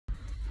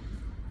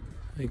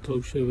Hey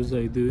close shavers, how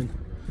you doing?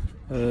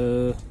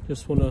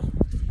 Just want to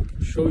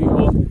show you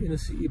what inner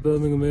city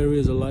Birmingham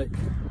areas are like.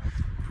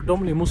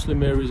 Predominantly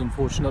Muslim areas,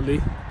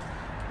 unfortunately.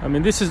 I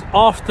mean, this is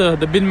after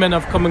the bin men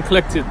have come and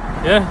collected.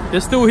 Yeah, they're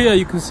still here,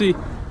 you can see. So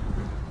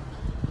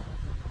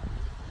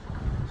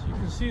you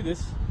can see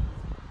this.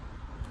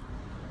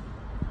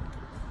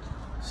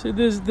 See,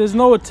 there's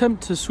no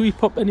attempt to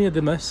sweep up any of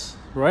the mess,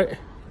 right?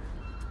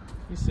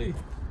 You see.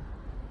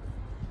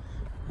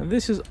 And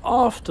this is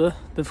after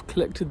they've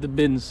collected the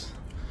bins.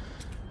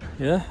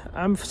 Yeah,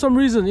 and for some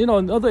reason, you know,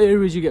 in other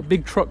areas you get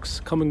big trucks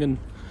coming and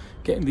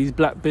getting these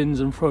black bins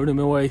and throwing them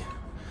away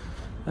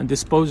and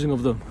disposing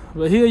of them.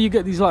 But here you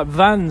get these like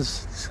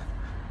vans,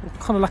 it's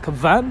kind of like a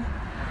van.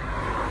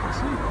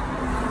 See?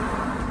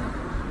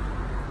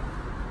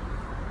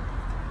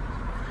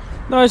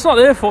 No, it's not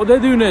their fault, they're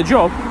doing their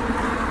job.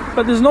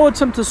 But there's no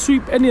attempt to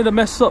sweep any of the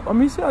mess up. I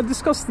mean, see how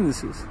disgusting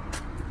this is.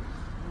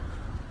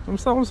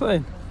 Understand what I'm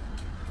saying?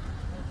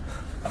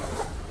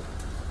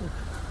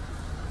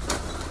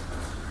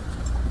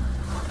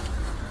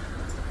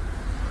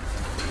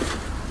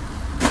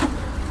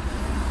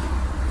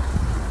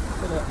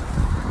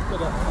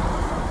 Look at that.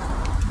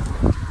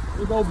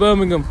 Good old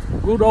Birmingham.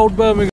 Good old Birmingham.